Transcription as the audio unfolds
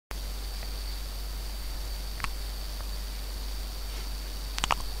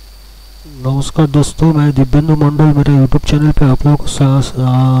नमस्कार दोस्तों, मैं दिव्येंदु मंडल मेरे यूट्यूब चैनल पे आप लोगों को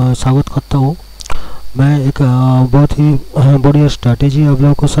स्वागत करता हूँ। मैं एक बहुत ही बढ़िया स्ट्रैटेजी आप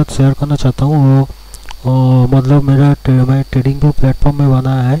लोगों के साथ शेयर करना चाहता हूँ। वो मतलब मैं ट्रेडिंग व्यू प्लेटफॉर्म में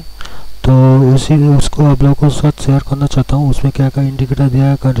बनाया है, तो उसको आप लोगों के साथ शेयर करना चाहता हूँ। उसमें क्या क्या इंडिकेटर दिया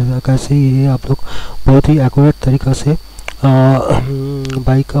है, कैसे ये आप लोग बहुत ही एक्यूरेट तरीक़ा से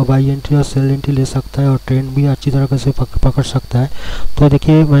बाई एंट्री और सेल एंट्री ले सकता है और ट्रेंड भी अच्छी तरह से पकड़ सकता है। तो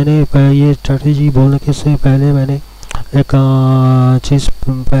देखिए, मैंने ये स्ट्रैटेजी बोलने के से पहले मैंने एक चीज़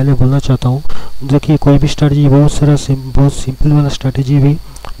पहले बोलना चाहता हूँ। देखिए, कोई भी स्ट्रैटेजी बहुत सिंपल वाला स्ट्रैटेजी भी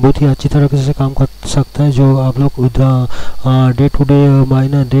बहुत ही अच्छी तरह से काम कर सकता है, जो आप लोग डे टू डे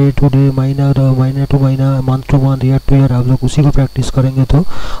महीना टू महीना month two month year two year आप लोग उसी को प्रैक्टिस करेंगे तो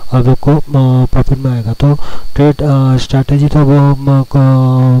आप लोग को प्रॉफिट में आएगा। तो ट्रेड स्ट्रैटेजी तो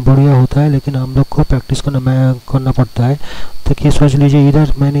बढ़िया होता है, लेकिन हम लोग को प्रैक्टिस करना पड़ता है। देखिए, सोच लीजिए,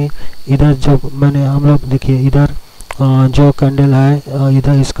 हम लोग देखिए इधर जो कैंडल है,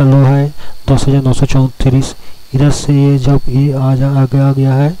 इधर इसका लो है 10,934। इधर से ये जब ये आ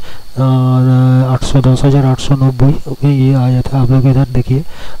गया है 10,890 ये आ जाता है। आप लोग इधर देखिए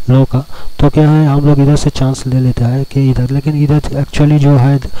लो का, तो क्या है, हम लोग इधर से चांस ले लेते हैं कि इधर, लेकिन इधर एक्चुअली जो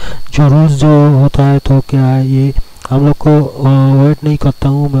है जो रोज़ जो होता है, तो क्या है, ये हम लोग को वेट नहीं करता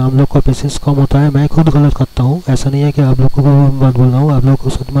हूँ मैं, हम लोग को पेशेंस कम होता है। मैं खुद गलत करता हूँ, ऐसा नहीं है कि आप लोग को बात बोल रहा हूँ, आप लोग को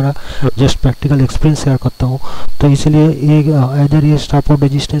साथ मेरा जस्ट प्रैक्टिकल एक्सपीरियंस शेयर करता हूँ। तो इसलिए इधर ये स्टॉप आउट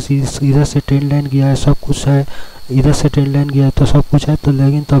रेजिस्टेंस इधर से ट्रेंड लाइन गया है, सब कुछ है, इधर से ट्रेंड लाइन गया है, तो सब कुछ है। तो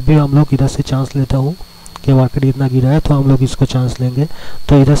लेकिन तब भी हम लोग इधर से चांस लेता हूँ कि मार्केट इतना गिरा है तो हम लोग इसको चांस लेंगे।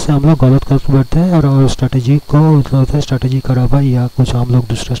 तो इधर से हम लोग गलत कर बैठते हैं और स्ट्रैटेजी को स्ट्रैटेजी खराब है या कुछ हम लोग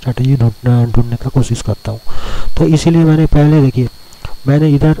दूसरा स्ट्रैटेजी ढूंढने का कोशिश करता हूँ। तो इसीलिए मैंने देखिए, मैंने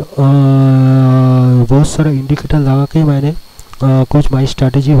इधर बहुत सारा इंडिकेटर लगा के मैंने कुछ माई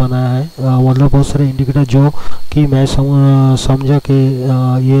स्ट्रैटेजी बनाया है। मतलब बहुत सारे इंडिकेटर जो कि मैं समझा कि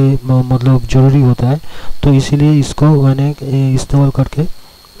ये मतलब ज़रूरी होता है, तो इसीलिए इसको मैंने इस्तेमाल करके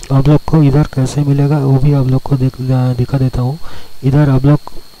आप लोग को इधर कैसे मिलेगा वो भी आप लोग को दिखा देता हूँ। इधर आप लोग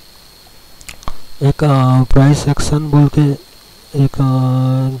एक प्राइस एक्शन बोल के एक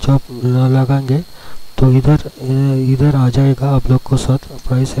जब लगाएंगे तो इधर आ जाएगा आप लोग को साथ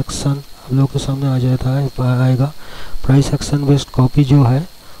प्राइस एक्शन आप लोग के सामने आएगा। प्राइस एक्शन बेस्ड कॉपी जो है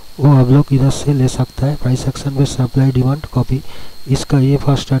वो आप लोग इधर से ले सकता है। Price action based supply demand copy, इसका ये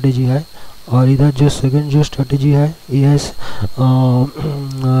फर्स्ट स्ट्रैटेजी है। और इधर जो सेकंड जो स्ट्रैटेजी है ये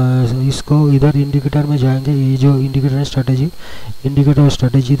इसको इधर इंडिकेटर में जाएंगे। ये जो इंडिकेटर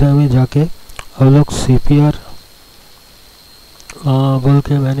स्ट्रैटेजी था में जाके हम लोग CPR बोल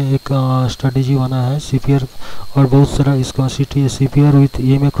के मैंने एक स्ट्रैटेजी बना है CPR, और बहुत सारा इसका CPR with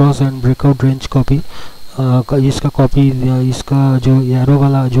EMA cross and breakout range copy. इसका कॉपी, इसका जो एरो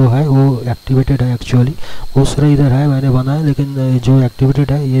वाला जो है वो एक्टिवेटेड है। एक्चुअली बहुत सारा इधर है मैंने बनाया, लेकिन जो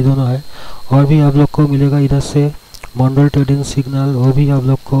एक्टिवेटेड है ये दोनों है। और भी आप लोग को मिलेगा इधर से मंडल ट्रेडिंग सिग्नल, वो भी आप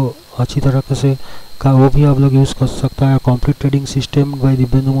लोग को अच्छी तरह से का वो भी आप लोग यूज़ कर सकता है। Complete trading system by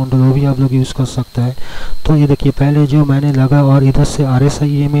Dibyendu मंडल, वो भी आप लोग यूज़ कर सकता है। तो ये देखिए, पहले जो मैंने लगा और इधर से RSI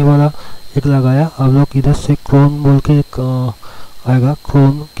EMA वाला एक लगाया। आप लोग इधर से क्रोन बोल के एक आएगा,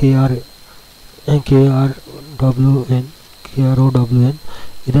 क्रोन KROWN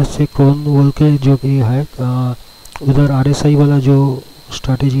इधर से क्रोन बोल के जो कि है उधर RSI वाला जो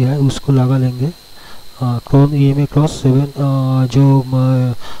स्ट्रैटेजी है उसको लगा लेंगे। क्रोन EMA क्रॉस 7 जो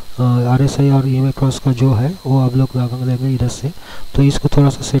RSI और EMA क्रॉस का जो है वो आप लोग लगा लेंगे इधर से। तो इसको थोड़ा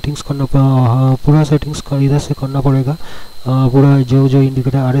सा सेटिंग्स करना पूरा सेटिंग्स इधर से करना पड़ेगा। पूरा जो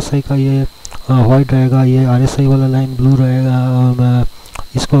इंडिकेटर RSI का ये वाइट रहेगा, ये RSI वाला लाइन ब्लू रहेगा।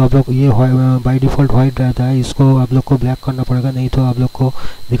 इसको आप लोग ये बाय डिफ़ॉल्ट वाइट रहता है, इसको आप लोग को ब्लैक करना पड़ेगा, नहीं तो आप लोग को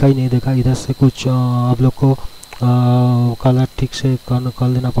दिखाई नहीं देगा। इधर से कुछ आप लोग को कलर ठीक से कर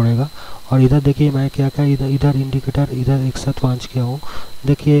देना पड़ेगा। और इधर देखिए मैं क्या इधर इंडिकेटर इधर एक साथ पांच किया हूँ।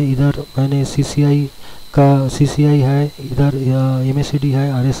 देखिए इधर मैंने CCI है, इधर MACD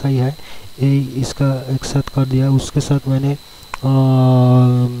है, RSI है, ये इसका एक साथ कर दिया। उसके साथ मैंने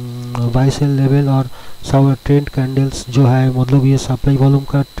बाय सेल लेवल और सब ट्रेंड कैंडल्स जो है, मतलब ये सप्लाई वॉल्यूम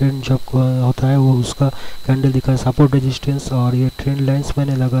का ट्रेंड जब होता है वो उसका कैंडल दिखा है, सपोर्ट रेजिस्टेंस। और ये ट्रेंड लाइंस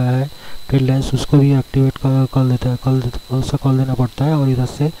मैंने लगाया है, ट्रेंड लाइंस उसको भी एक्टिवेट कर लेता है, कर देना पड़ता है। और इधर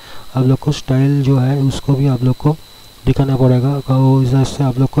से आप लोग को स्टाइल जो है उसको भी आप लोग को दिखाना पड़ेगा। इधर से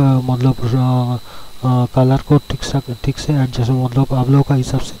आप लोग को मतलब कलर को ठीक से एडजस्ट मतलब आप लोगों का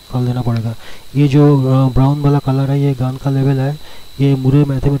हिसाब से कर लेना पड़ेगा। ये जो ब्राउन वाला कलर है ये गन का लेवल है, ये मुरे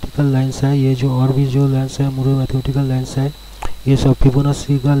मैथमेटिकल लाइंस है। ये जो और भी जो लाइंस है मुरे मैथमेटिकल लाइंस है। ये सब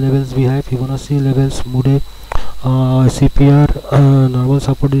फिबोनाची का लेवल्स भी है, फिबोनाची लेवल्स मुरे CPR, normal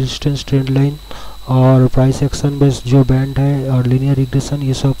support resistance, trend line और प्राइस एक्शन बेस्ड जो बैंड है और लीनियर रिग्रेशन,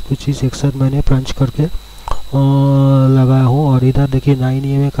 ये सब कुछ चीज़ एक साथ मैंने पंच करके लगाया हूँ। और इधर देखिए 9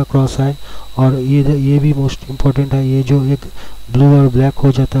 EMA का क्रॉस है, और ये भी मोस्ट इम्पोर्टेंट है, ये जो एक ब्लू और ब्लैक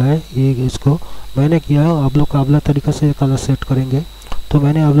हो जाता है, ये इसको मैंने किया है। आप लोग काबला तरीक़ा से कलर सेट करेंगे। तो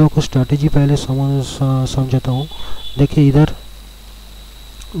मैंने आप लोगों को स्ट्रैटेजी पहले समझाता हूँ। देखिए इधर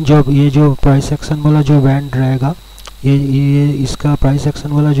जब ये जो प्राइस एक्शन वाला जो बैंड रहेगा, ये इसका प्राइस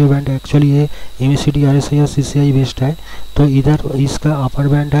एक्शन वाला जो बैंड एक्चुअली ये MACD, RSI और CCI बेस्ड है। तो इधर इसका अपर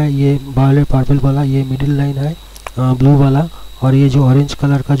बैंड है ये वाले पर्पल वाला, ये मिडिल लाइन है ब्लू वाला, और ये जो ऑरेंज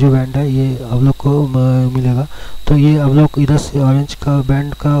कलर का जो बैंड है ये आप लोग को मिलेगा। तो ये आप लोग इधर से ऑरेंज का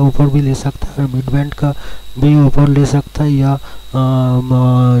बैंड का ऊपर भी ले सकता है, मिड बैंड का भी ऊपर ले सकता है, या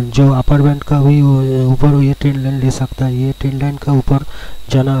जो अपर बैंड का भी ऊपर ये ट्रेंड लाइन ले सकता है। ये ट्रेंड लाइन का ऊपर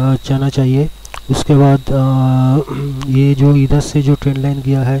जाना चाहिए। उसके बाद ये जो इधर से जो ट्रेंड लाइन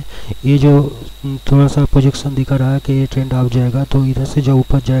गया है, ये जो थोड़ा सा प्रोजेक्शन दिखा रहा है कि ये ट्रेंड आप जाएगा, तो इधर से जो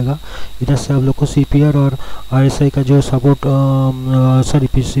ऊपर जाएगा, इधर से आप लोग को CPR और RSI का जो सपोर्ट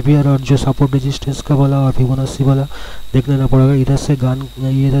CPR और जो सपोर्ट रेजिस्टेंस का वाला और फिबोनाची वाला देख लेना पड़ेगा। इधर से गान,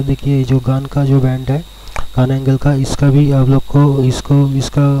 ये इधर देखिए जो गान का जो बैंड है, गान एंगल का, इसका भी आप लोग को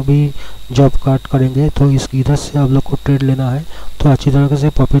इसका भी जब काट करेंगे तो इधर से आप लोग को ट्रेड लेना है, तो अच्छी तरह से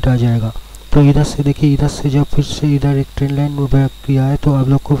प्रॉफिट आ जाएगा। तो इधर से देखिए, इधर से जब फिर से इधर एक ट्रेंड लाइन बैक किया है, तो आप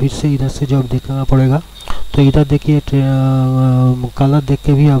लोग को फिर से इधर से जब देखना पड़ेगा। तो इधर देखिए कलर देख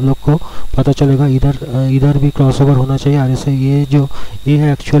के भी आप लोग को पता चलेगा, इधर भी क्रॉसओवर होना चाहिए RSI। ये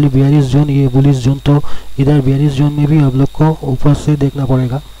है एक्चुअली बेयरिश जोन, ये बुलिश जोन। तो इधर बेयरिश जोन में भी आप लोग को ऊपर से देखना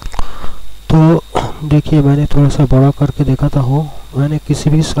पड़ेगा। तो देखिए मैंने थोड़ा सा बड़ा करके दिखाता हूँ। मैंने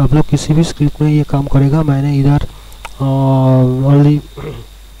आप लोग किसी भी स्क्रिप्ट में ये काम करेगा। मैंने इधर ओनली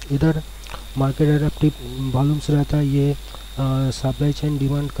इधर मार्केट एडेप्टिव वॉल्यूम्स रहता है, ये सप्लाई चेन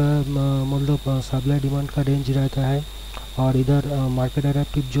डिमांड का मतलब सप्लाई डिमांड का रेंज रहता है। और इधर मार्केट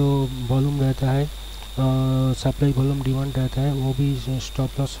एडेप्टिव जो वॉल्यूम रहता है, सप्लाई वॉल्यूम डिमांड रहता है, वो भी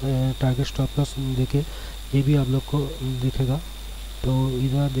stop loss, target stop loss देके ये भी आप लोग को दिखेगा। तो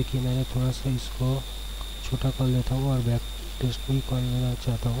इधर देखिए मैंने थोड़ा सा इसको छोटा कर लेता हूँ और बैक टेस्ट भी कर लेना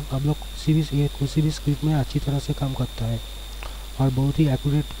चाहता हूँ। आप लोग किसी भी स्क्रिप्ट में अच्छी तरह से काम करता है और बहुत ही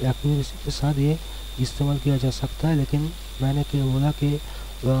एक्यूरेसी के साथ ये इस्तेमाल किया जा सकता है। लेकिन मैंने क्या बोला कि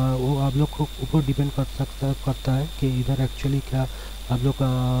वो आप लोग को ऊपर डिपेंड करता है कि इधर एक्चुअली क्या आप लोग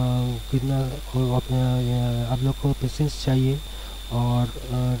कितना आप लोग को पेशेंस चाहिए और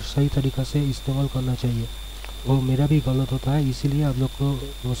सही तरीक़ा से इस्तेमाल करना चाहिए। वो मेरा भी गलत होता है, इसीलिए आप लोग को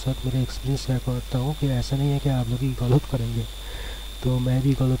वो साथ मेरा एक्सपीरियंस शेयर करता हूँ कि ऐसा नहीं है कि आप लोग ही गलत करेंगे, तो मैं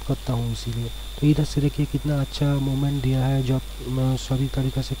भी गलत करता हूँ इसीलिए। तो इधर से देखिए कितना अच्छा मूवमेंट दिया है, जब सभी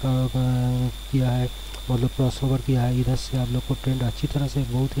तरीक़े से किया है, मतलब क्रॉसओवर किया है। इधर से आप लोग को ट्रेंड अच्छी तरह से,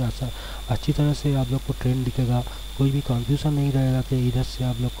 बहुत ही अच्छी तरह से आप लोग को ट्रेंड दिखेगा। कोई भी कंफ्यूजन नहीं रहेगा कि इधर से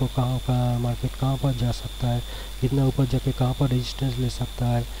आप लोग को मार्केट कहाँ पर जा सकता है, कितना ऊपर जाके कहाँ पर रेजिस्टेंस ले सकता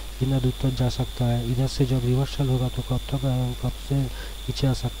है, कितना दूर तक जा सकता है। इधर से जब रिवर्सल होगा तो कब से पीछे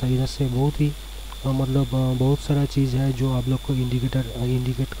आ सकता है। इधर से बहुत ही मतलब बहुत सारा चीज़ है जो आप लोग को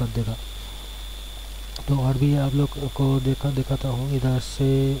इंडिकेट कर देगा। तो और भी आप लोग को दिखाता हूँ। इधर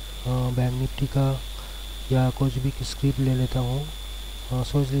से बैंक निफ्टी का या कुछ भी स्क्रिप्ट ले लेता हूँ।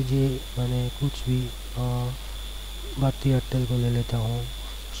 सोच लीजिए मैंने कुछ भी भारती एयरटेल को ले लेता हूँ।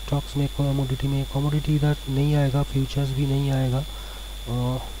 स्टॉक्स में कमोडिटी इधर नहीं आएगा, फ्यूचर्स भी नहीं आएगा।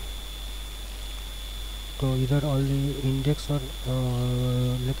 तो इधर ओनली इंडेक्स और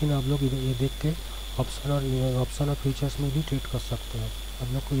लेकिन आप लोग इधर ये देख के ऑप्शन और फ्यूचर्स में भी ट्रेड कर सकते हैं।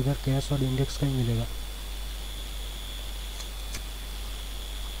 आप लोग को इधर कैश और इंडेक्स का ही मिलेगा।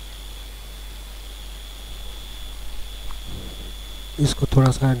 इसको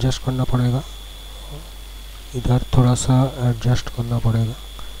थोड़ा सा एडजस्ट करना पड़ेगा, इधर थोड़ा सा एडजस्ट करना पड़ेगा।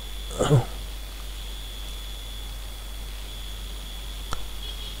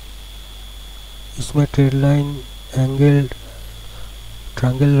 इसमें trade line, angle,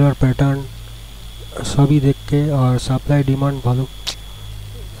 triangular pattern सभी देख के और सप्लाई डिमांड वॉल्यूम,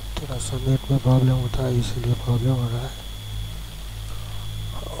 थोड़ा सा नेट में प्रॉब्लम होता है इसीलिए प्रॉब्लम हो रहा है।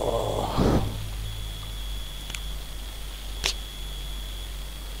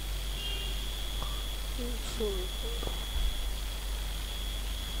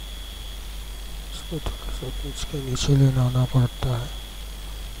 इसको थोड़ा सा खींच के नीचे ले आना पड़ता है,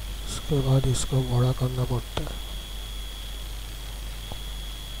 उसके बाद इसको बड़ा करना पड़ता है।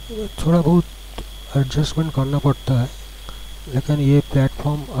 थोड़ा बहुत एडजस्टमेंट करना पड़ता है, लेकिन ये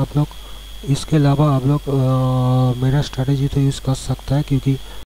प्लेटफॉर्म आप लोग इसके अलावा आप लोग मेरा स्ट्रैटेजी तो यूज़ कर सकता है, क्योंकि